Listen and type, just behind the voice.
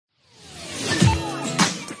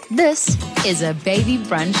This is a Baby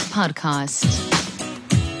Brunch podcast.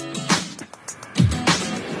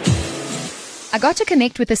 I got to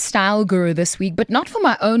connect with a style guru this week, but not for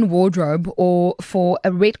my own wardrobe or for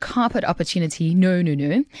a red carpet opportunity. No.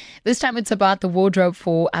 This time it's about the wardrobe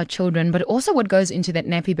for our children, but also what goes into that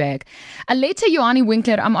nappy bag. Aletta Johanni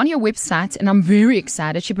Winkler, I'm on your website and I'm very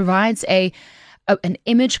excited. She provides an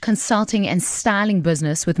image consulting and styling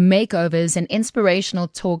business with makeovers and inspirational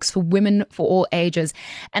talks for women for all ages.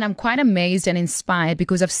 And I'm quite amazed and inspired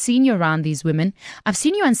because I've seen you around these women. I've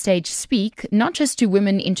seen you on stage speak, not just to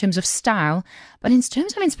women in terms of style, but in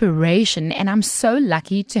terms of inspiration. And I'm so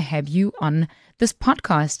lucky to have you on this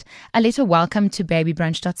podcast. Aletta, welcome to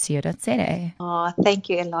babybrunch.co.za. Oh, thank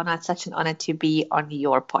you, Ilana. It's such an honor to be on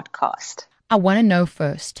your podcast. I want to know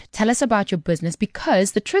first, tell us about your business,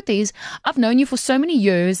 because the truth is, I've known you for so many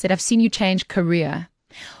years that I've seen you change career.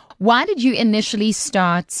 Why did you initially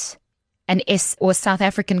start an South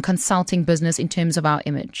African consulting business in terms of our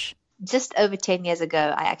image? Just over 10 years ago,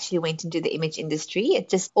 I actually went into the image industry. It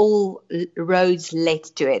just all roads led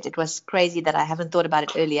to it. It was crazy that I haven't thought about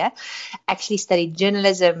it earlier. Actually studied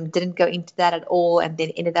journalism, didn't go into that at all, and then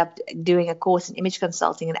ended up doing a course in image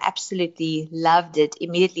consulting and absolutely loved it.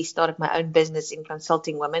 Immediately started my own business in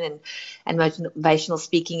consulting women and motivational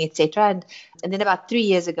speaking, etc. And then about 3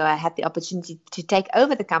 years ago, I had the opportunity to take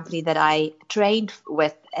over the company that I trained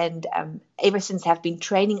with, and ever since have been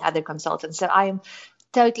training other consultants. So I am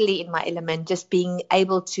totally in my element, just being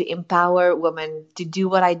able to empower women to do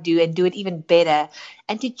what I do and do it even better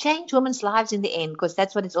and to change women's lives in the end, because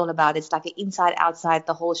that's what it's all about. It's like an inside, outside,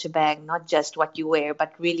 the whole shebang, not just what you wear,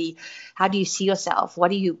 but really how do you see yourself? How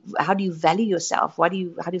do you value yourself? How do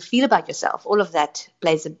you feel about yourself? All of that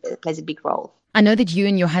plays a big role. I know that you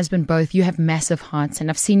and your husband both, you have massive hearts, and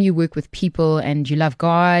I've seen you work with people and you love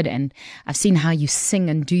God, and I've seen how you sing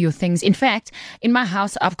and do your things. In fact, in my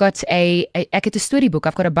house, I've got a storybook.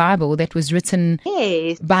 I've got a Bible that was written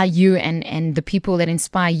by you and the people that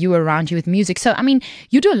inspire you around you with music. So, I mean,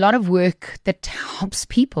 you do a lot of work that helps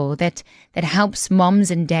people, that helps moms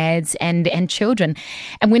and dads and children.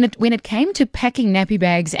 And when it came to packing nappy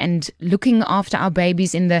bags and looking after our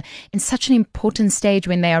babies in such an important stage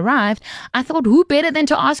when they arrived, I thought, who better than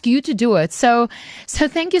to ask you to do it? So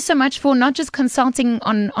thank you so much for not just consulting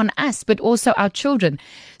on us, but also our children.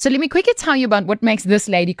 So let me quickly tell you about what makes this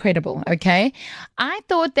lady credible, okay? I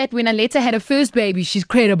thought that when Aletta had her first baby, she's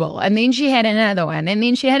credible. And then she had another one. And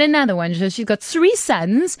then she had another one. So she's got 3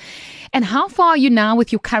 sons. And how far are you now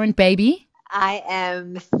with your current baby? I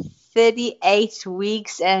am 38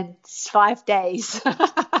 weeks and 5 days.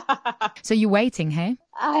 So you're waiting, hey?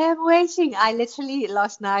 I am waiting. I literally,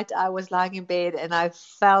 last night, I was lying in bed and I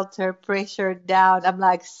felt her pressure down. I'm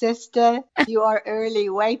like, sister, you are early.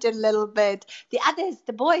 Wait a little bit.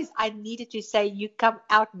 The boys, I needed to say, you come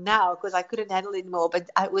out now, because I couldn't handle it anymore.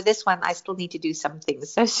 But with this one, I still need to do some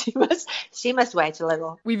things. So she must wait a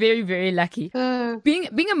little. We're very, very lucky.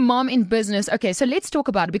 Being a mom in business. Okay, so let's talk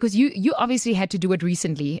about it, because you obviously had to do it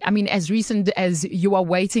recently. I mean, as recent as you are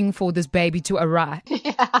waiting for this baby to arrive.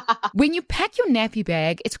 Yeah. When you pack your nappy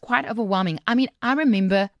bag, it's quite overwhelming. I mean, I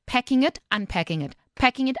remember packing it, unpacking it,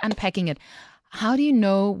 packing it, unpacking it. How do you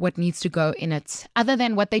know what needs to go in it, other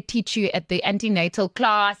than what they teach you at the antenatal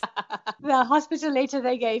class? The hospital letter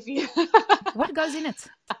they gave you. What goes in it?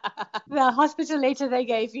 The hospital letter they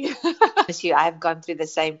gave you. I've gone through the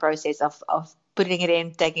same process of putting it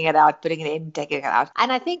in, taking it out, putting it in, taking it out.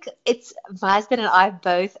 And I think it's my husband and I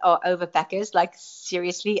both are overpackers. Like,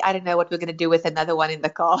 seriously, I don't know what we're going to do with another one in the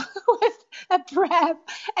car with a pram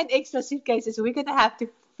and extra suitcases. We're going to have to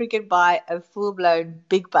freaking buy a full-blown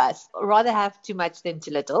big bus. Rather have too much than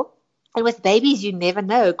too little. And with babies, you never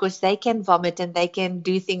know, because they can vomit and they can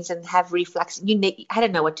do things and have reflux. I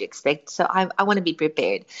don't know what to expect. So I want to be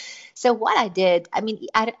prepared. So what I did, I mean,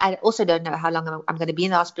 I also don't know how long I'm going to be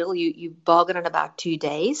in the hospital. You bargain on about 2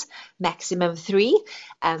 days, maximum 3.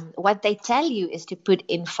 What they tell you is to put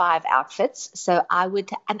in 5 outfits. So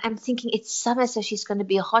and I'm thinking it's summer, so she's going to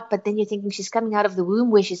be hot. But then you're thinking she's coming out of the womb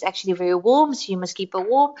where she's actually very warm. So you must keep her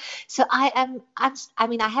warm. So I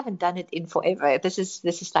haven't done it in forever. This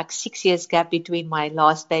is like 6 years gap between my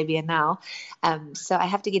last baby and now. So I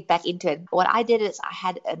have to get back into it. What I did is I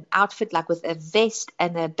had an outfit like with a vest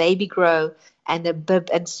and a baby grow and a bib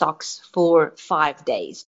and socks for 5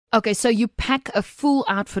 days. Okay, so you pack a full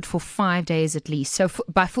outfit for 5 days at least. So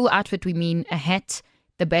by full outfit, we mean a hat,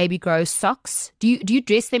 the baby grow, socks. Do you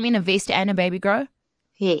dress them in a vest and a baby grow?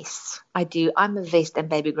 Yes, I do. I'm a vest and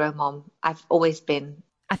baby grow mom. I've always been.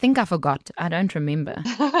 I think I forgot. I don't remember.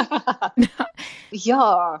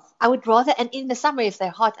 Yeah, I would rather, and in the summer, if they're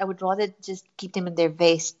hot, I would rather just keep them in their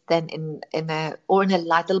vest than in a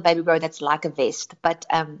light little baby grow that's like a vest. But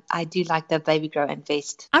I do like the baby grow and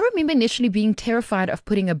vest. I remember initially being terrified of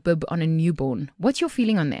putting a bib on a newborn. What's your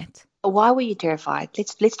feeling on that? Why were you terrified?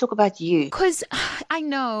 Let's talk about you. Because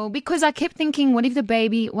I kept thinking, what if the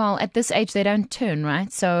baby, well, at this age, they don't turn,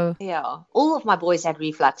 right? So, Yeah, all of my boys had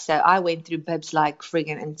reflux, so I went through bibs like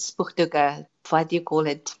friggin' and spoegdoeke, what do you call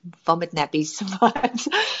it, vomit nappies.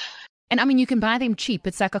 and I mean, you can buy them cheap.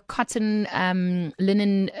 It's like a cotton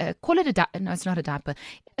linen, call it a diaper. No, it's not a diaper.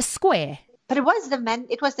 A square. But it was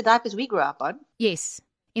the diapers we grew up on. Yes,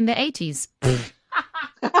 in the 80s.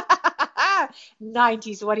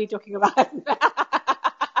 90s, what are you talking about?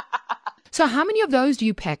 So how many of those do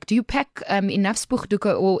you pack? Do you pack enough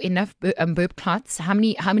spoegdoeke or enough burp cloths? How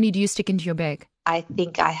many do you stick into your bag? I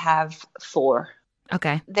think I have 4.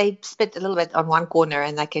 Okay. They spit a little bit on one corner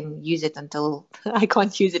and I can use it until I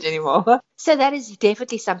can't use it anymore. So that is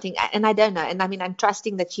definitely something, and I don't know. And I mean, I'm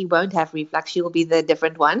trusting that she won't have reflux. She will be the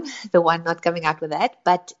different one, the one not coming out with that.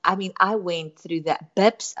 But I mean, I went through that.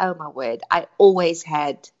 Bibs, oh my word. I always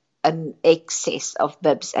had an excess of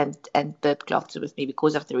bibs and burp cloths with me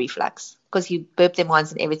because of the reflux. Because you burp them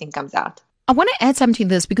once and everything comes out. I want to add something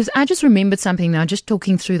to this because I just remembered something now, just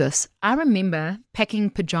talking through this. I remember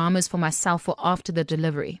packing pajamas for myself for after the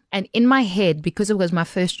delivery. And in my head, because it was my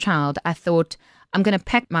first child, I thought, I'm going to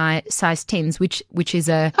pack my size 10s, which is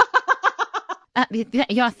a...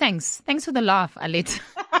 yeah, thanks. Thanks for the laugh, Alet.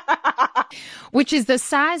 Which is the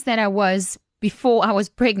size that I was before I was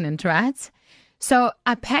pregnant, right? So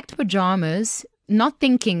I packed pajamas, not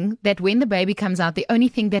thinking that when the baby comes out, the only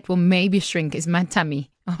thing that will maybe shrink is my tummy.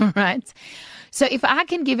 All right. So if I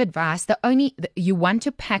can give advice, you want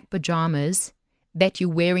to pack pajamas that you're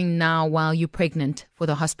wearing now while you're pregnant for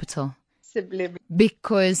the hospital. Sublime.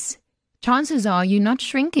 Because chances are you're not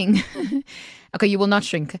shrinking. Okay, you will not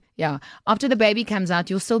shrink. Yeah. After the baby comes out,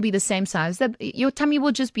 you'll still be the same size. Your tummy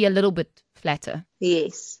will just be a little bit flatter.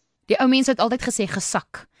 Yes. Die ou mense het altyd gesê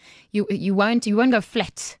gesak. You won't go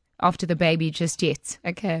flat after the baby just yet.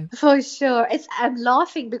 Okay. For sure. I'm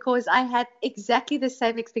laughing because I had exactly the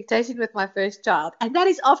same expectation with my first child. And that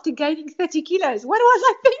is after gaining 30 kilos. What was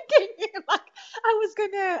I thinking? Like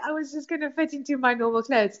I was just gonna fit into my normal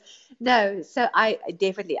clothes. No, so I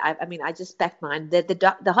just packed mine.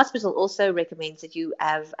 The hospital also recommends that you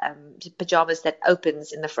have pajamas that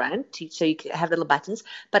opens in the front so you can have little buttons.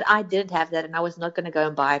 But I didn't have that and I was not gonna go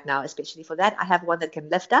and buy it now, especially for that. I have one that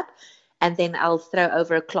can lift up. And then I'll throw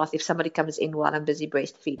over a cloth if somebody comes in while I'm busy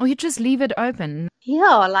breastfeeding. Or you just leave it open.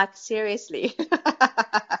 Yeah, like seriously.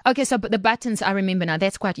 Okay, so but the buttons, I remember now,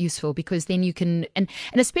 that's quite useful because then you can, and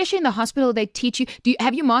especially in the hospital, they teach you,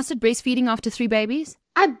 have you mastered breastfeeding after 3 babies?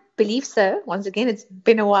 I believe so. Once again, it's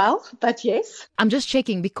been a while, but yes. I'm just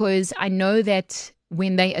checking because I know that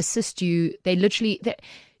when they assist you,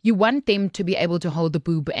 you want them to be able to hold the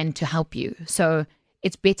boob and to help you. So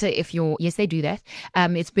it's better if yes, they do that.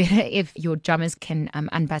 It's better if your jammers can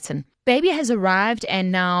unbutton. Baby has arrived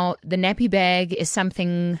and now the nappy bag is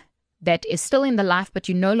something that is still in the life, but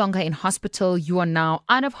you're no longer in hospital. You are now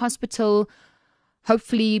out of hospital.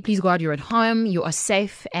 Hopefully, please God, you're at home. You are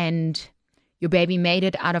safe and your baby made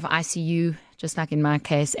it out of ICU, just like in my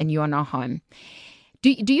case, and you are now home. Do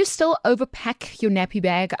you still overpack your nappy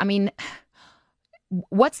bag? I mean,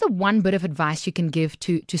 what's the one bit of advice you can give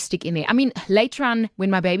to stick in there? I mean, later on, when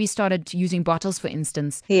my baby started using bottles, for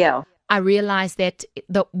instance, yeah, I realized that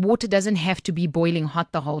the water doesn't have to be boiling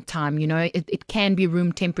hot the whole time. You know, it can be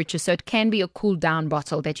room temperature, so it can be a cool down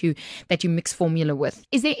bottle that you mix formula with.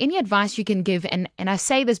 Is there any advice you can give? And I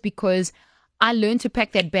say this because I learned to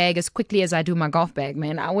pack that bag as quickly as I do my golf bag,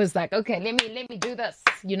 man. I was like, okay, let me do this,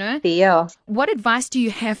 you know? Yeah. What advice do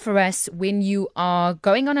you have for us when you are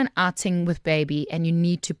going on an outing with baby and you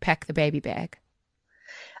need to pack the baby bag?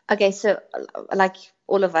 Okay, so like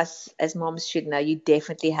all of us as moms should know, you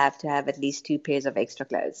definitely have to have at least 2 pairs of extra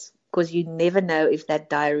clothes because you never know if that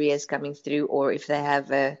diarrhea is coming through or if they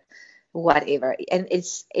have a whatever. And it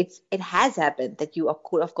has happened that you are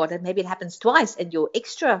caught off guard, and maybe it happens twice and your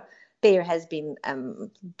extra pair has been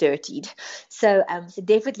dirtied. So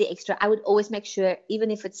definitely extra. I would always make sure, even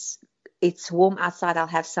if it's warm outside, I'll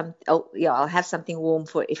have something warm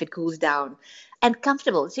for if it cools down, and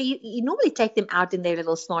comfortable. So you normally take them out in their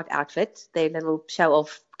little smart outfit, their little show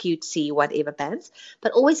off cutesy whatever pants,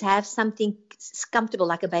 but always have something comfortable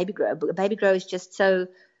like a baby grow. A baby grow is just so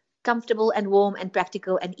comfortable and warm and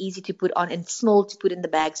practical and easy to put on and small to put in the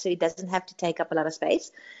bag, so it doesn't have to take up a lot of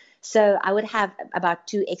space. So I would have about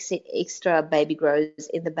two extra baby grows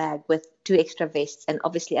in the bag with two extra vests and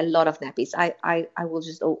obviously a lot of nappies. I will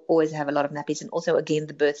just always have a lot of nappies, and also again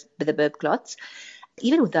the burp clots.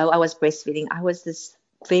 Even though I was breastfeeding, I was this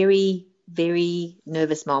very, very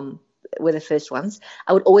nervous mom with the first ones.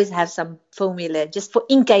 I would always have some formula just for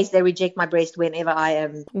in case they reject my breast whenever I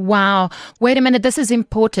am. Wow. Wait a minute. This is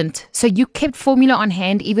important. So you kept formula on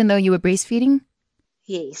hand even though you were breastfeeding?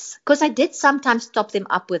 Yes, because I did sometimes top them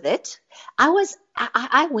up with it.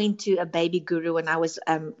 I went to a baby guru when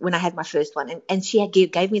I had my first one, and she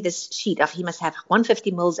gave me this sheet of he must have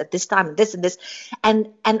 150 mils at this time and this and this, and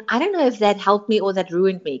I don't know if that helped me or that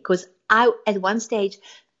ruined me, because I at one stage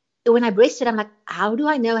when I breastfed, I'm like, how do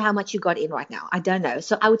I know how much you got in right now? I don't know.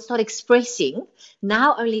 So I would start expressing,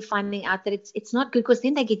 now only finding out that it's not good, because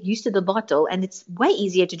then they get used to the bottle, and it's way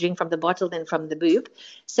easier to drink from the bottle than from the boob.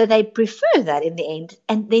 So they prefer that in the end.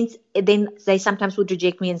 And then they sometimes would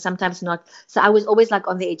reject me and sometimes not. So I was always like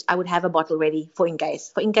on the edge. I would have a bottle ready for in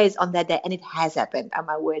case on that day. And it has happened. Oh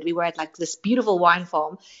my word. We were at like this beautiful wine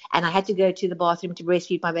farm, and I had to go to the bathroom to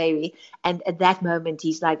breastfeed my baby. And at that moment,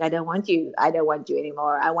 he's like, I don't want you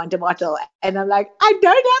anymore. I want a bottle. And I'm like, I don't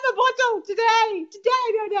have a bottle today. Today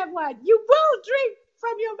I don't have one. You will drink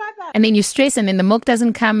from your mother. And then you stress, and then the milk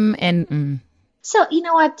doesn't come, and So you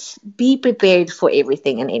know what? Be prepared for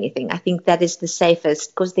everything and anything. I think that is the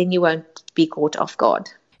safest, because then you won't be caught off guard.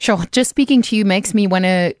 Sure. Just speaking to you makes me want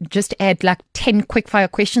to just add like 10 quickfire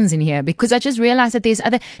questions in here, because I just realized that there's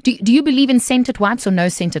other. Do you believe in scented wipes or no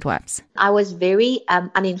scented wipes? I was very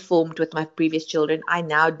uninformed with my previous children. I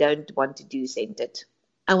now don't want to do scented.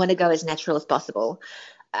 I want to go as natural as possible.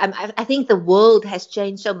 I think the world has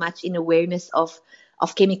changed so much in awareness of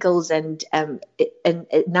chemicals and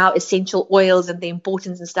now essential oils and the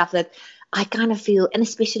importance and stuff, that I kind of feel, and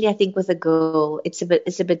especially I think with a girl, it's a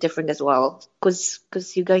bit different as well, because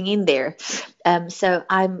you're going in there. So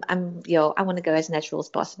I want to go as natural as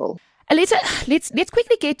possible. Aletta, let's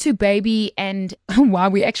quickly get to baby and why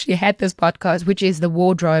we actually had this podcast, which is the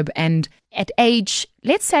wardrobe. And at age,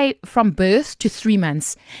 let's say from birth to 3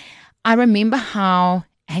 months, I remember how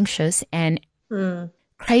anxious and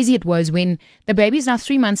crazy it was when the baby is now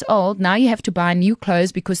 3 months old. Now you have to buy new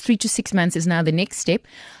clothes because 3 to 6 months is now the next step.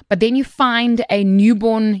 But then you find a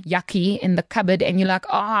newborn yucky in the cupboard and you're like,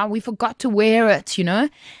 we forgot to wear it, you know.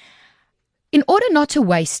 In order not to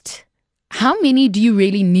waste, how many do you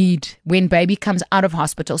really need when baby comes out of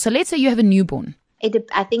hospital? So let's say you have a newborn.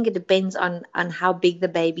 I think it depends on how big the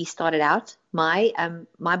baby started out. My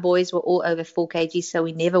boys were all over 4 kg, so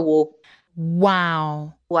we never wore.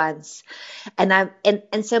 Wow. Once. And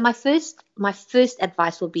so my first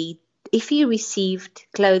advice will be, if you received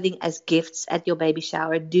clothing as gifts at your baby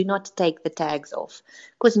shower, do not take the tags off,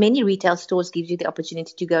 because many retail stores give you the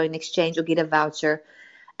opportunity to go and exchange or get a voucher.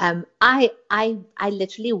 I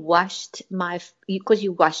literally washed because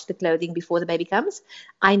you wash the clothing before the baby comes.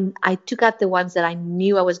 I took out the ones that I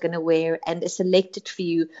knew I was going to wear and selected for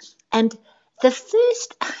you. And the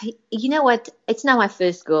first, you know what? It's now my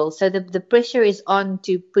first girl, so the pressure is on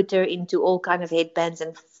to put her into all kind of headbands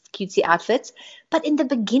and cutesy outfits. But in the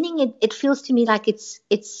beginning, it feels to me like it's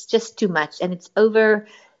just too much, and it's over.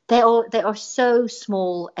 They are so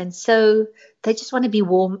small, and so they just want to be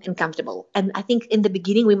warm and comfortable. And I think in the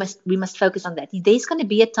beginning we must focus on that. There's going to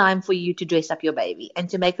be a time for you to dress up your baby and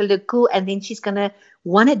to make her look cool, and then she's going to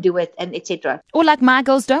want to do it, and etc. Or like my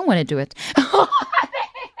girls don't want to do it.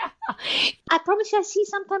 I promise you, I see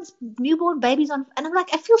sometimes newborn babies on, and I'm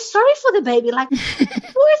like, I feel sorry for the baby, like,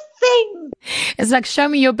 poor thing. It's like, show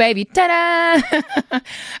me your baby. Ta-da!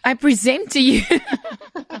 I present to you.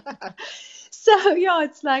 So, yeah,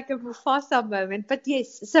 it's like a Mufasa moment. But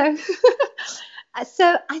yes, so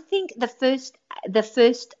I think the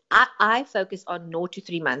first I focus on 0 to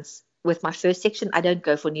 3 months with my first section. I don't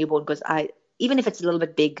go for newborn, because even if it's a little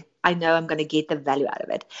bit big, I know I'm going to get the value out of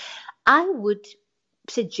it. I would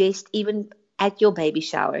suggest, even at your baby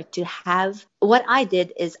shower, to have, what I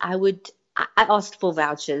did is I asked for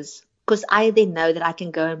vouchers, because I then know that I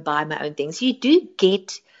can go and buy my own things. You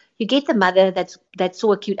get the mother that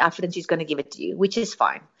saw a cute outfit and she's going to give it to you, which is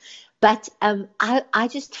fine. But I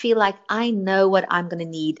just feel like I know what I'm going to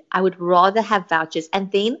need. I would rather have vouchers,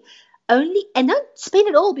 and then don't spend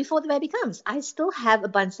it all before the baby comes. I still have a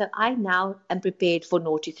bunch, so I now am prepared for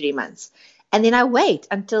 0 to 3 months. And then I wait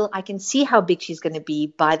until I can see how big she's going to be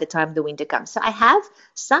by the time the winter comes. So I have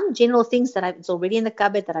some general things that it's already in the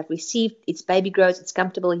cupboard that I've received. It's baby grows, it's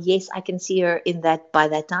comfortable. Yes, I can see her in that by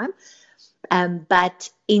that time. But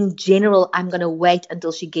in general, I'm going to wait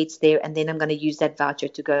until she gets there, and then I'm going to use that voucher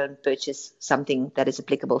to go and purchase something that is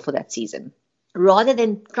applicable for that season. rather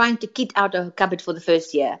than trying to kit out of her cupboard for the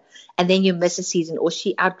first year and then you miss a season or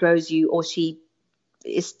she outgrows you or she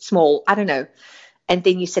is small, I don't know. And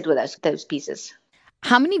then you sit with those pieces.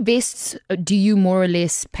 How many vests do you more or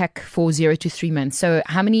less pack for 0 to 3 months? So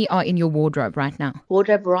how many are in your wardrobe right now?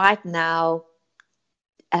 Wardrobe right now,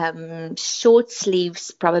 short sleeves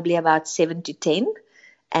probably about 7 to 10,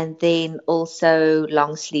 and then also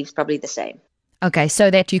long sleeves probably the same. Okay, so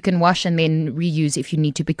that you can wash and then reuse if you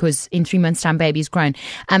need to, because in 3 months' time, baby's grown.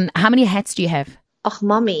 How many hats do you have? Oh,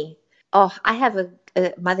 mommy. Oh, I have a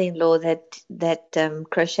mother-in-law that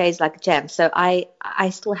crochets like a jam. So I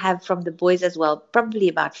still have from the boys as well, probably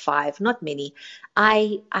about 5, not many.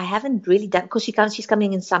 I haven't really done, because she's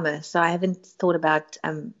coming in summer, so I haven't thought about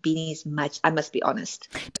beanies much. I must be honest.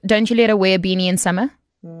 Don't you let her wear a beanie in summer?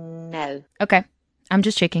 No. Okay, I'm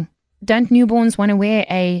just checking. Don't newborns want to wear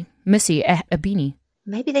a missy, a beanie?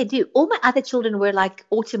 Maybe they do. All my other children were like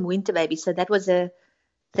autumn winter babies, so that was a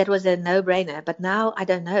no-brainer. But now I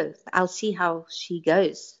don't know. I'll see how she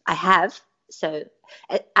goes. I have, so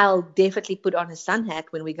I'll definitely put on a sun hat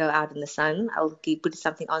when we go out in the sun. I'll put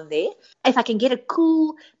something on there. If I can get a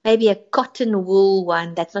cool, maybe a cotton wool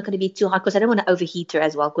one that's not going to be too hot, because I don't want to overheat her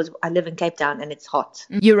as well, because I live in Cape Town and it's hot.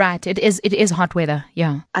 You're right. It is hot weather.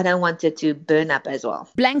 Yeah. I don't want it to burn up as well.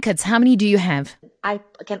 Blankets, how many do you have? I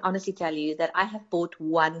can honestly tell you that I have bought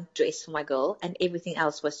one dress for my girl, and everything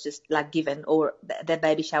else was just like given, or the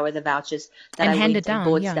baby shower, the vouchers that And I handed went down, and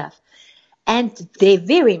bought yeah. stuff. And they're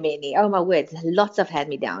very many. Oh my word, lots of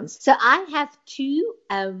hand-me-downs. So I have two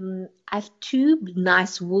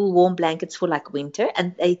nice wool warm blankets for like winter,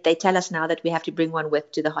 and they tell us now that we have to bring one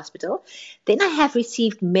with to the hospital. Then I have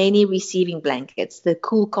received many receiving blankets, the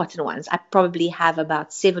cool cotton ones. I probably have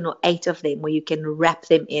about 7 or 8 of them where you can wrap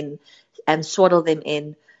them in and swaddle them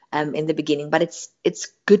in the beginning, but it's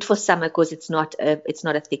good for summer because it's not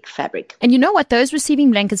a thick fabric. And you know what? Those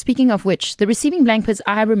receiving blankets, speaking of which, the receiving blankets,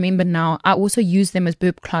 I remember now, I also used them as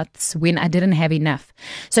burp cloths when I didn't have enough.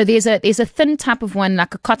 So there's a thin type of one,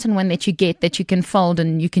 like a cotton one that you get that you can fold,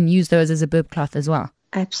 and you can use those as a burp cloth as well.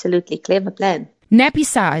 Absolutely. Clever plan. Nappy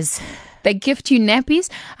size. They gift you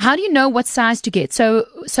nappies. How do you know what size to get? So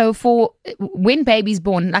for when baby's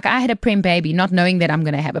born, like I had a prem baby, not knowing that I'm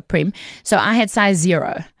going to have a prem. So I had size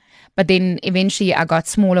 0. But then eventually I got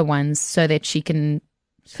smaller ones so that she can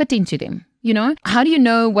fit into them. You know, how do you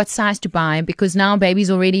know what size to buy? Because now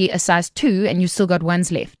baby's already a size 2 and you still got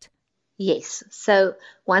ones left. Yes. So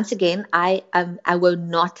once again, I will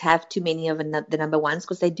not have too many of the number ones,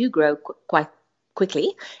 because they do grow quite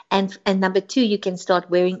quickly. And number 2, you can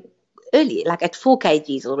start wearing early, like at 4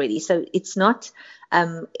 kgs already. So it's not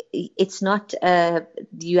you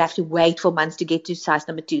have to wait for months to get to size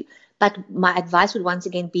number 2. But my advice would once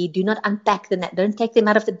again be, do not unpack don't take them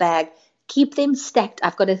out of the bag. Keep them stacked.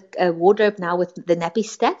 I've got a wardrobe now with the nappy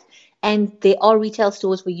stacked, and there are retail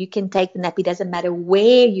stores where you can take the nappy. Doesn't matter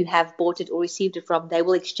where you have bought it or received it from. They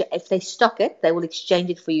will if they stock it, they will exchange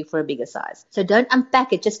it for you for a bigger size. So don't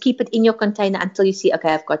unpack it. Just keep it in your container until you see,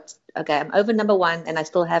 I'm over number 1 and I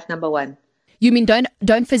still have number 1. You mean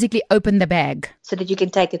don't physically open the bag so that you can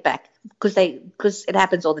take it back, because it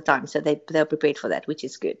happens all the time. So they're prepared for that, which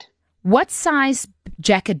is good. What size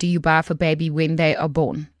jacket do you buy for baby when they are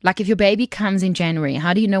born? Like if your baby comes in January,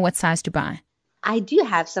 how do you know what size to buy? I do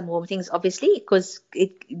have some warm things, obviously, because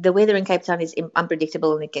the weather in Cape Town is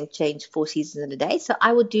unpredictable and it can change 4 seasons in a day. So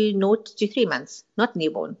I would do 0 to 3 months, not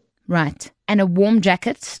newborn. Right. And a warm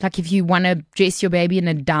jacket, like if you want to dress your baby in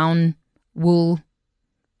a down wool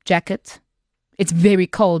jacket. It's very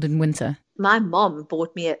cold in winter. My mom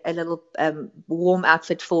bought me a little warm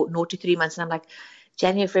outfit for 0 to 3 months, and I'm like,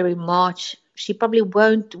 January, February, March, she probably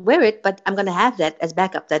won't wear it, but I'm going to have that as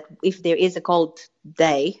backup, that if there is a cold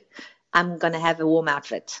day, I'm going to have a warm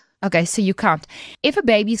outfit. Okay, so you can't. If a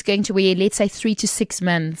baby's going to wear, let's say 3 to 6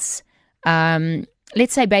 months,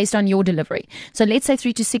 let's say based on your delivery. So let's say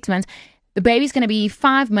 3 to 6 months, the baby's going to be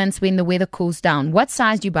 5 months when the weather cools down. What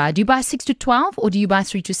size do you buy? Do you buy 6 to 12 or do you buy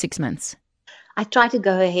 3 to 6 months? I try to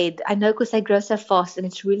go ahead. I know, because they grow so fast, and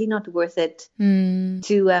it's really not worth it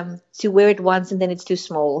to wear it once and then it's too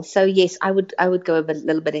small. So yes, I would go a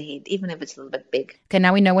little bit ahead, even if it's a little bit big. Okay,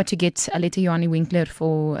 now we know what to get Aletta Johanni Winkler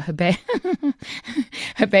for her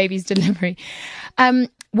her baby's delivery.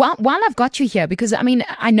 While I've got you here, because I mean,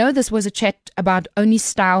 I know this was a chat about only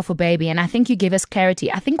style for baby, and I think you gave us clarity.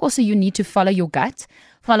 I think also you need to follow your gut,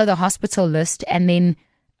 follow the hospital list, and then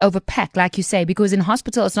overpack, like you say, because in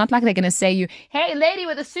hospital it's not like they're going to say you, hey lady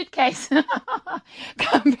with a suitcase,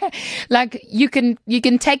 come back. Like you can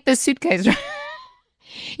take the suitcase, right?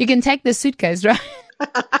 You can take the suitcase, right?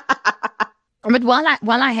 But while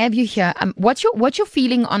I have you here, what's your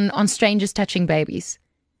feeling on strangers touching babies?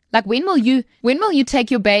 Like when will you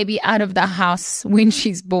take your baby out of the house when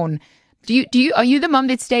she's born? Are you the mom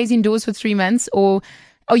that stays indoors for 3 months, or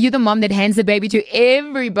are you the mom that hands the baby to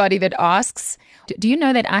everybody that asks? Do you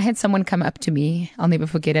know that I had someone come up to me? I'll never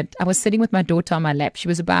forget it. I was sitting with my daughter on my lap. She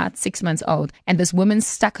was about 6 months old, and this woman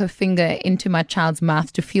stuck her finger into my child's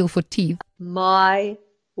mouth to feel for teeth. My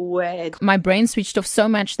word. My brain switched off so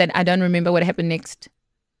much that I don't remember what happened next.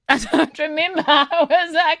 I don't remember. I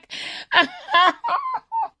was like,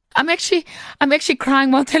 I'm actually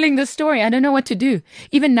crying while telling this story. I don't know what to do.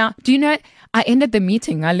 Even now, do you know, I ended the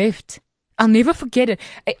meeting. I left. I'll never forget it.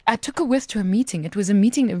 I took her with to a meeting. It was a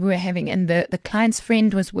meeting that we were having, and the client's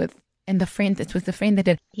friend was with, and it was the friend that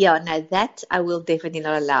did. Yeah, no, that I will definitely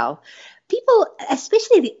not allow. People,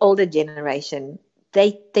 especially the older generation,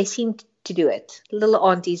 they seem to do it. Little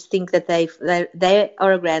aunties think that they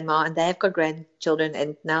are a grandma and they have got grandchildren,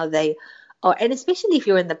 and now they are, and especially if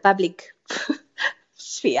you're in the public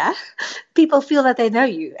sphere, people feel that they know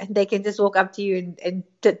you and they can just walk up to you and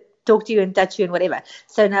talk to you and touch you and whatever.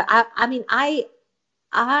 So no, I mean, I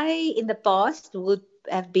in the past would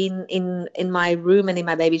have been in my room and in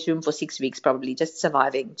my baby's room for 6 weeks, probably just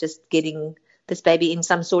surviving, just getting this baby in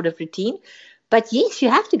some sort of routine. But yes, you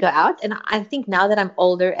have to go out. And I think now that I'm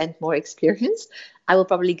older and more experienced, I will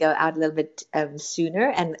probably go out a little bit sooner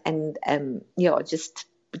and just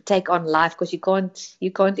take on life, because you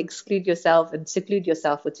can't exclude yourself and seclude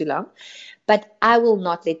yourself for too long. But I will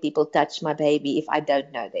not let people touch my baby if I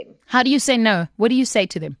don't know them. How do you say no? What do you say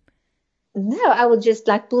to them? No, I will just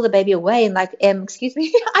like pull the baby away and like, excuse me.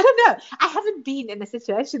 I don't know. I haven't been in a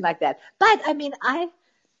situation like that. But I mean, I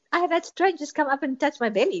have had strangers come up and touch my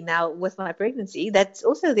belly now with my pregnancy. That's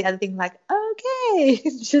also the other thing, like, okay,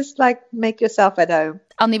 just like make yourself at home.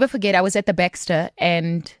 I'll never forget, I was at the Baxter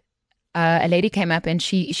and a lady came up and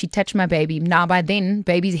she touched my baby. Now by then,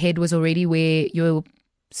 baby's head was already where your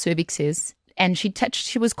cervix is. And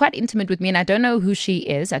she was quite intimate with me, and I don't know who she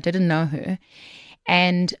is. I didn't know her.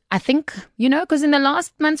 And I think, because in the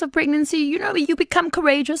last months of pregnancy, you become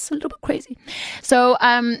courageous, a little bit crazy. So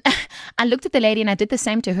I looked at the lady and I did the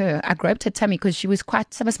same to her. I groped her tummy because she was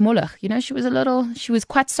quite smaller. She was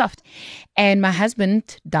quite soft. And my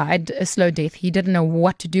husband died a slow death. He didn't know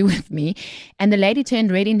what to do with me. And the lady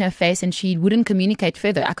turned red in her face and she wouldn't communicate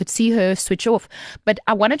further. I could see her switch off. But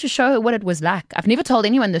I wanted to show her what it was like. I've never told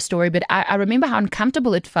anyone this story, but I remember how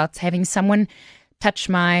uncomfortable it felt having someone touch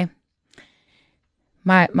my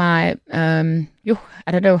I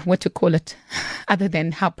don't know what to call it other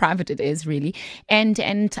than how private it is, really. And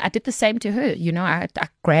I did the same to her. I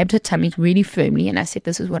grabbed her tummy really firmly and I said,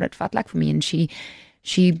 this is what it felt like for me. And she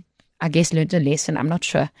I guess learned a lesson. I'm not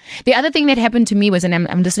sure. The other thing that happened to me was, and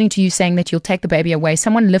I'm listening to you saying that you'll take the baby away.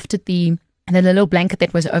 Someone lifted the little blanket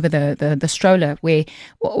that was over the stroller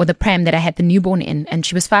or the pram that I had the newborn in. And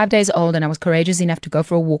she was 5 days old and I was courageous enough to go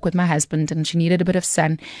for a walk with my husband, and she needed a bit of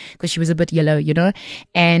sun because she was a bit yellow,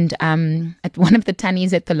 And at one of the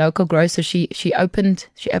tannies at the local grocer, she opened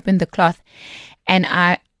the cloth and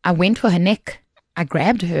I went for her neck. I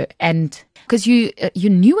grabbed her, and because you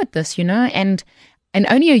knew at this, and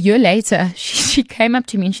only a year later, she came up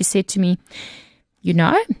to me and she said to me,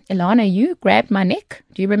 Ilana, you grabbed my neck.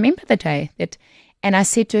 Do you remember the day that? And I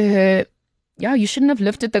said to her, yeah, you shouldn't have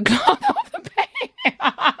lifted the cloth off the baby.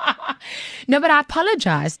 No, but I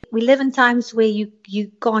apologized. We live in times where you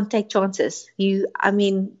can't take chances.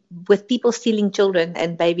 With people stealing children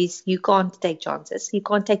and babies, you can't take chances. You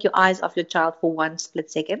can't take your eyes off your child for one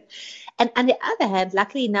split second. And on the other hand,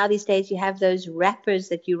 luckily now these days you have those wrappers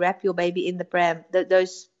that you wrap your baby in the pram.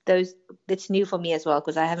 Those that's new for me as well,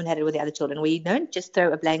 because I haven't had it with the other children, where you don't just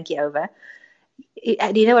throw a blanket over.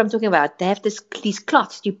 Do you know what I'm talking about? They have these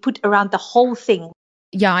cloths you put around the whole thing.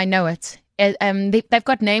 Yeah, I know it. They've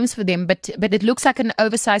got names for them, but it looks like an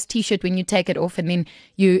oversized T-shirt when you take it off, and then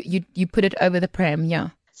you put it over the pram. Yeah.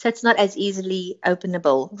 So it's not as easily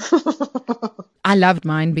openable. I loved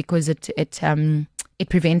mine because it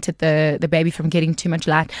prevented the baby from getting too much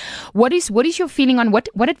light. What is your feeling on what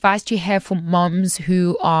advice do you have for moms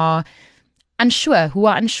who are unsure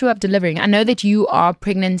of delivering? I know that you are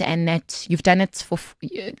pregnant and that you've done it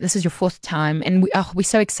this is your 4th time, and we're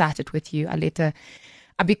so excited with you, Aletta.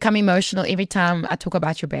 I become emotional every time I talk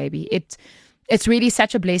about your baby. It's really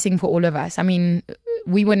such a blessing for all of us. I mean,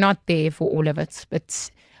 we were not there for all of it, but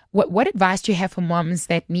what advice do you have for moms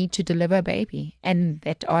that need to deliver a baby and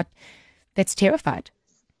that's terrified?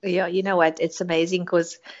 Yeah, you know what? It's amazing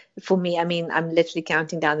because for me, I'm literally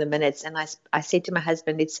counting down the minutes. And I said to my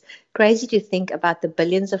husband, it's crazy to think about the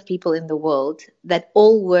billions of people in the world that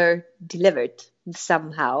all were delivered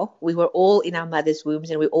somehow. We were all in our mother's wombs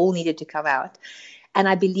and we all needed to come out. And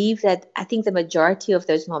I believe that I think the majority of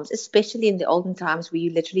those moms, especially in the olden times where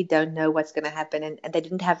you literally don't know what's going to happen, and they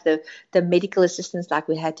didn't have the medical assistance like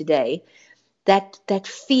we had today, that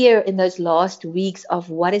fear in those last weeks of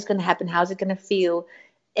what is going to happen, how's it going to feel,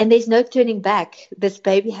 and there's no turning back. This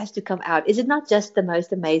baby has to come out. Is it not just the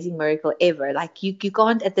most amazing miracle ever? Like you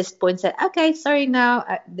can't at this point say, okay, sorry, now,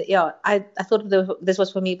 I thought this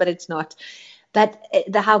was for me, but it's not. But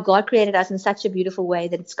how God created us in such a beautiful way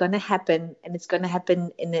that it's going to happen, and it's going to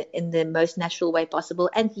happen in the most natural way possible.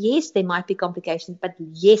 And yes, there might be complications, but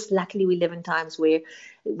yes, luckily we live in times where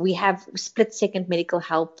we have split-second medical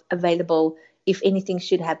help available if anything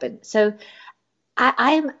should happen. So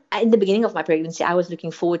I am in the beginning of my pregnancy, I was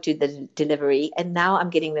looking forward to the delivery, and now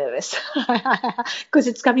I'm getting nervous because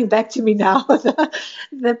it's coming back to me now.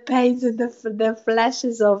 The pains and the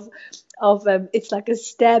flashes of it's like a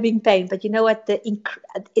stabbing pain. But you know what?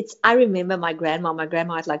 I remember my grandma. My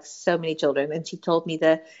grandma had like so many children, and she told me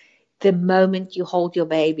the moment you hold your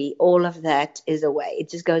baby, all of that is away. It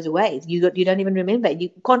just goes away. You don't even remember it.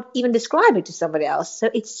 You can't even describe it to somebody else. So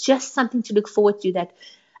it's just something to look forward to, that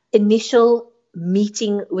initial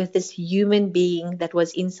meeting with this human being that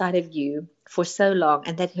was inside of you for so long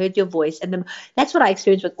and that heard your voice. And that's what I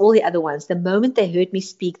experienced with all the other ones. The moment they heard me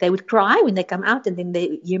speak, they would cry when they come out, and then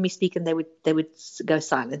they hear me speak and they would go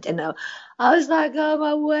silent. And I was like, oh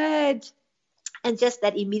my word. And just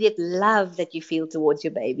that immediate love that you feel towards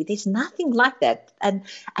your baby. There's nothing like that. And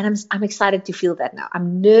I'm excited to feel that now.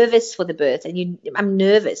 I'm nervous for the birth, and I'm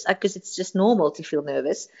nervous because it's just normal to feel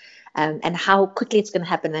nervous. And how quickly it's going to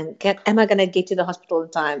happen, and am I going to get to the hospital in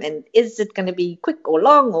time, and is it going to be quick or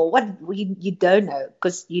long, or what? You don't know,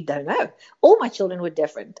 because you don't know. All my children were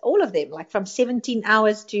different, all of them, like from 17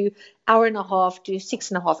 hours to hour and a half to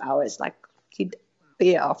 6.5 hours. Like,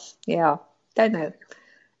 yeah, don't know.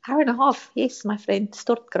 Hour and a half, yes, my friend,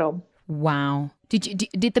 stortkram. Wow.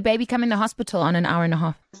 Did the baby come in the hospital on an hour and a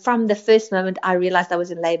half? From the first moment I realized I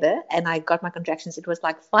was in labor and I got my contractions, it was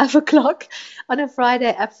like 5 o'clock on a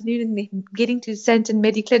Friday afternoon, and getting to Sandton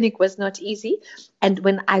Mediclinic was not easy. And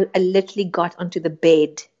when I literally got onto the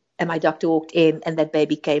bed and my doctor walked in, and that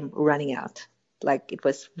baby came running out. Like, it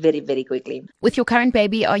was very, very quickly. With your current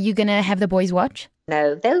baby, are you going to have the boys watch?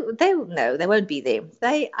 No, they won't be there.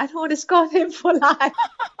 I don't want to scar them for life.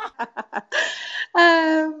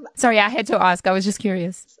 Sorry, I had to ask. I was just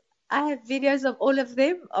curious. I have videos of all of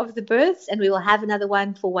them, of the births, and we will have another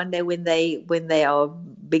one for one day when they are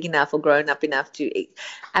big enough or grown up enough to eat.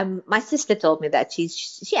 My sister told me that she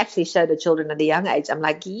actually showed her children at a young age. I'm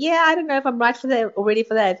like, yeah, I don't know if I'm right for that or ready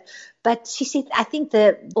for that. But she said, I think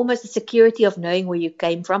almost the security of knowing where you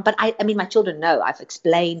came from. But I mean, my children know. I've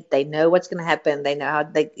explained. They know what's going to happen. They know how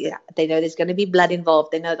they know there's going to be blood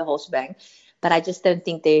involved. They know the whole shebang. But I just don't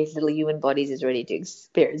think their little human bodies is ready to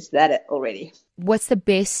experience that already. What's the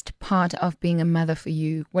best part of being a mother for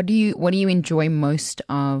you? What do you enjoy most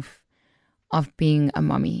of being a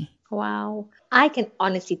mommy? Wow. I can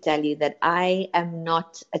honestly tell you that I am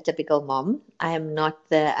not a typical mom. I am not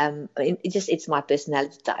it's my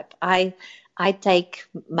personality type. I take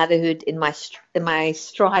motherhood in my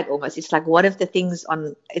stride almost. It's like one of the things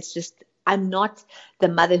it's just, I'm not the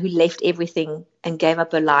mother who left everything and gave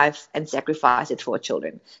up her life and sacrificed it for her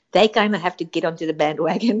children. They kind of have to get onto the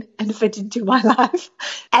bandwagon and fit into my life.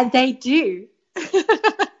 And they do.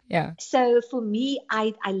 Yeah. So for me,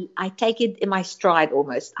 I take it in my stride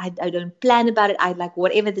almost. I don't plan about it. I like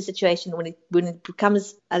whatever the situation, when it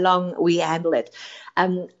comes along, we handle it.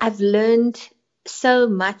 I've learned so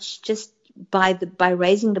much just by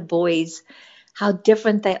raising the boys, how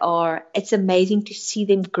different they are. It's amazing to see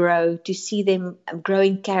them grow, to see them grow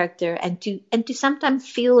in character, and to sometimes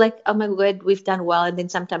feel like, oh my word, we've done well, and then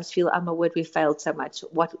sometimes feel, oh my word, we failed so much.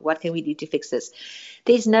 What can we do to fix this?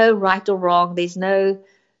 There's no right or wrong. There's no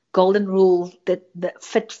golden rule that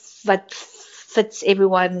fits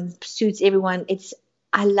everyone, suits everyone.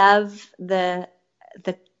 I love the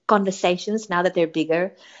conversations now that they're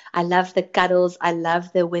bigger. I love the cuddles. I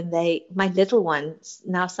love my little ones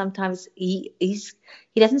now, sometimes he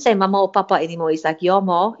doesn't say mama or papa anymore. He's like, your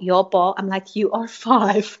ma, your pa. I'm like, you are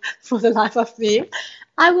 5 for the life of me.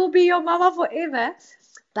 I will be your mama forever.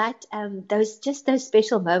 But those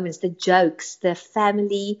special moments, the jokes, the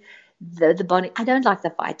family, the bonding. I don't like the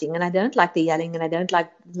fighting, and I don't like the yelling, and I don't like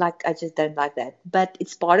I just don't like that. But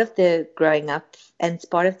it's part of the growing up, and it's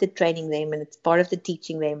part of the training them, and it's part of the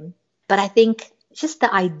teaching them. But I think just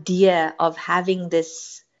the idea of having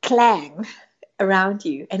this clan around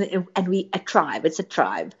you, and we a tribe. It's a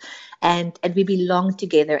tribe, and we belong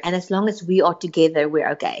together. And as long as we are together, we're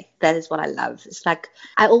okay. That is what I love. It's like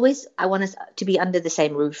I want us to be under the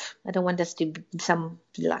same roof. I don't want us to be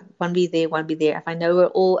one be there, one be there. If I know we're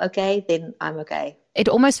all okay, then I'm okay. It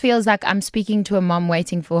almost feels like I'm speaking to a mom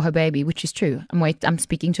waiting for her baby, which is true. I'm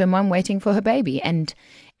speaking to a mom waiting for her baby, and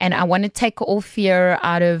I want to take all fear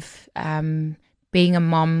out of being a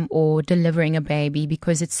mom or delivering a baby,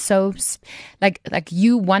 because it's so like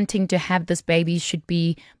you wanting to have this baby should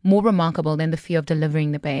be more remarkable than the fear of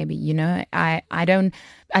delivering the baby. You know, I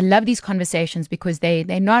love these conversations because they're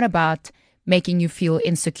not about making you feel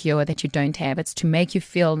insecure that you don't have. It's to make you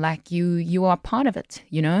feel like you are part of it,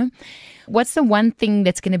 you know? What's the one thing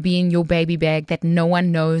that's going to be in your baby bag that no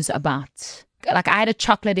one knows about? Like I had a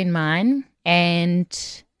chocolate in mine,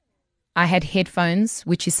 and I had headphones,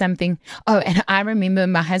 which is something. Oh, and I remember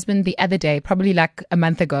my husband the other day, probably like a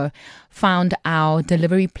month ago, found our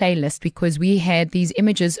delivery playlist because we had these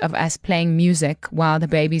images of us playing music while the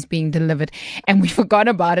baby's being delivered, and we forgot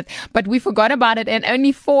about it. But we forgot about it, and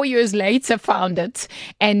only 4 years later found it.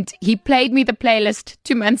 And he played me the playlist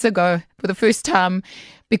 2 months ago for the first time,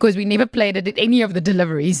 because we never played it at any of the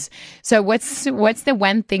deliveries. So what's the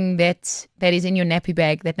one thing that is in your nappy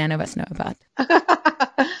bag that none of us know about?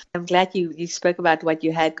 I'm glad you spoke about what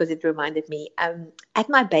you had, because it reminded me. At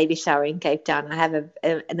my baby shower in Cape Town, I have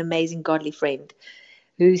an amazing godly friend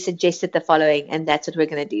who suggested the following, and that's what we're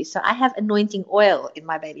going to do. So I have anointing oil in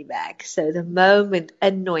my baby bag. So the moment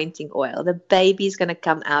anointing oil, the baby's going to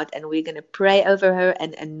come out, and we're going to pray over her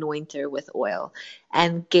and anoint her with oil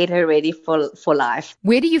and get her ready for life.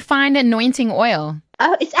 Where do you find anointing oil?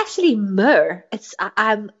 Oh, it's actually myrrh.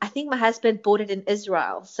 I think my husband bought it in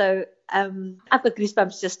Israel. So I've got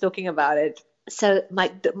goosebumps just talking about it. So my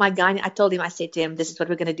guy, I told him, I said to him, this is what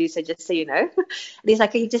we're going to do. So just so you know, and he's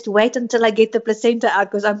like, can you just wait until I get the placenta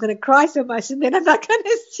out, because I'm going to cry so much and then I'm not going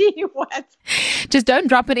to see what. Just don't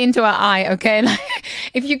drop it into her eye, okay? Like,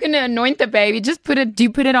 if you're going to anoint the baby, just do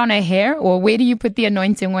you put it on her hair, or where do you put the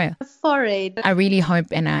anointing oil? Forehead. I really hope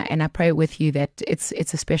and I pray with you that it's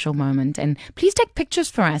a special moment. And please take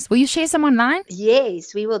pictures for us. Will you share some online?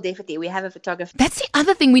 Yes, we will definitely. We have a photographer. That's the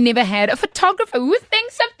other thing we never had, a photographer. Who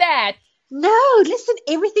thinks of that? No, listen,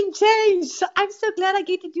 everything changed. So I'm so glad I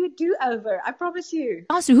get to do a do-over. I promise you.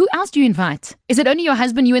 So who else do you invite? Is it only your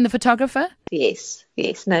husband, you and the photographer? Yes.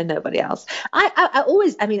 No, nobody else. I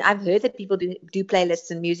always, I've heard that people do playlists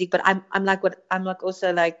and music, but I'm not going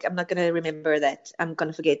to remember that. I'm going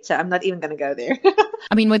to forget. So I'm not even going to go there.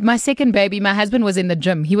 With my second baby, my husband was in the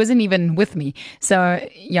gym. He wasn't even with me. So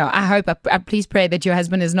yeah, I hope, please pray that your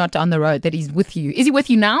husband is not on the road, that he's with you. Is he with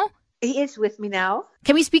you now? He is with me now.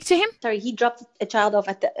 Can we speak to him? Sorry, he dropped a child off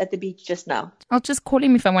at the beach just now. I'll just call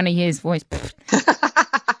him if I want to hear his voice.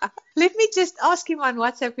 Let me just ask him on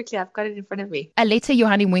WhatsApp quickly. I've got it in front of me. Aletta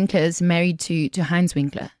Johanni Winkler is married to Heinz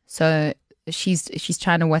Winkler. So she's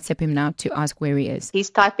trying to WhatsApp him now to ask where he is. He's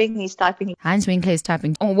typing. Heinz Winkler is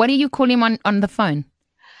typing. Oh, what do you call him on the phone?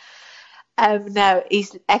 No,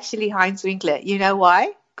 he's actually Heinz Winkler. You know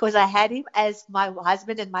why? Because I had him as my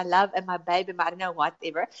husband and my love and my babe and my I don't know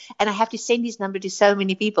whatever. And I have to send his number to so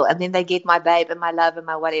many people. And then they get my babe and my love and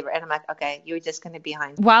my whatever. And I'm like, okay, you're just going to be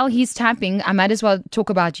Heinz. While he's typing, I might as well talk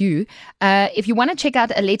about you. If you want to check out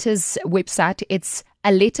Aletta's website, it's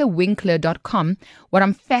alettawinkler.com. What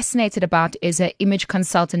I'm fascinated about is an image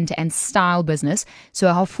consultant and style business.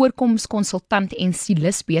 So haar voorkomskonsultant en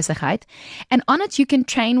stylist besigheid. And on it, you can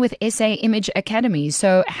train with SA Image Academy.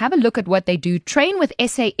 So have a look at what they do. Train with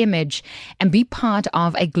SA Image and be part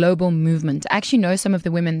of a global movement. I actually know some of the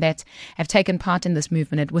women that have taken part in this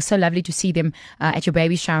movement. It was so lovely to see them at your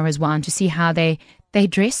baby shower as well, and to see how they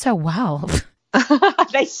dress so well.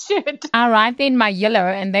 They should. I arrived in my yellow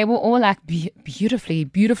and they were all like beautifully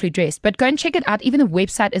dressed. But go and check it out. Even the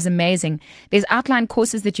website is amazing. There's outline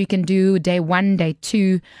courses that you can do day 1, day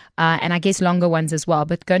 2, and I guess longer ones as well.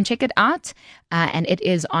 But go and check it out. And it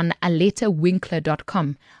is on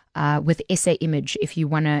alettawinkler.com with SA Image if you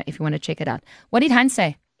wanna check it out. What did Heinz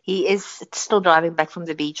say? He is still driving back from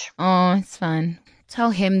the beach. Oh, it's fine.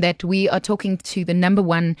 Tell him that we are talking to the number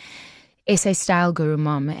 1 SA Style Guru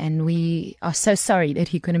Mom, and we are so sorry that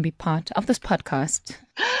he couldn't be part of this podcast.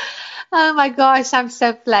 Oh my gosh, I'm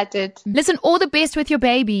so flattered. Listen, all the best with your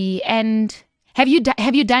baby. And have you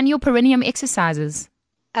done your perineum exercises?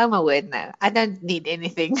 Oh my word, no. I don't need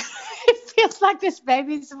anything. feels like this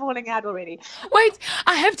baby's falling out already. Wait,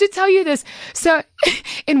 I have to tell you this. So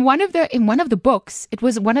in one of the books, it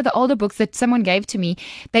was one of the older books that someone gave to me,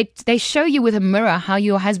 they show you with a mirror how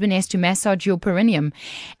your husband has to massage your perineum.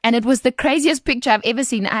 And it was the craziest picture I've ever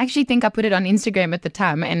seen. I actually think I put it on Instagram at the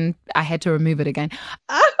time and I had to remove it again.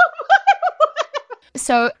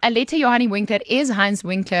 So Aletta Johanni Winkler is Heinz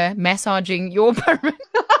Winkler massaging your perineum.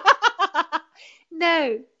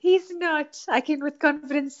 No, he's not. I can with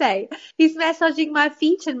confidence say he's massaging my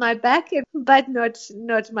feet and my back, but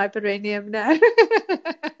not my perineum, no.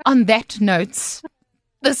 On that note,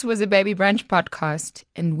 this was a Baby Brunch podcast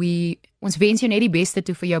and ons wens jou net die beste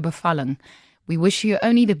toe vir jou bevalling. We wish you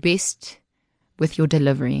only the best with your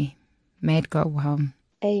delivery. May it go well.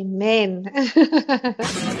 Amen.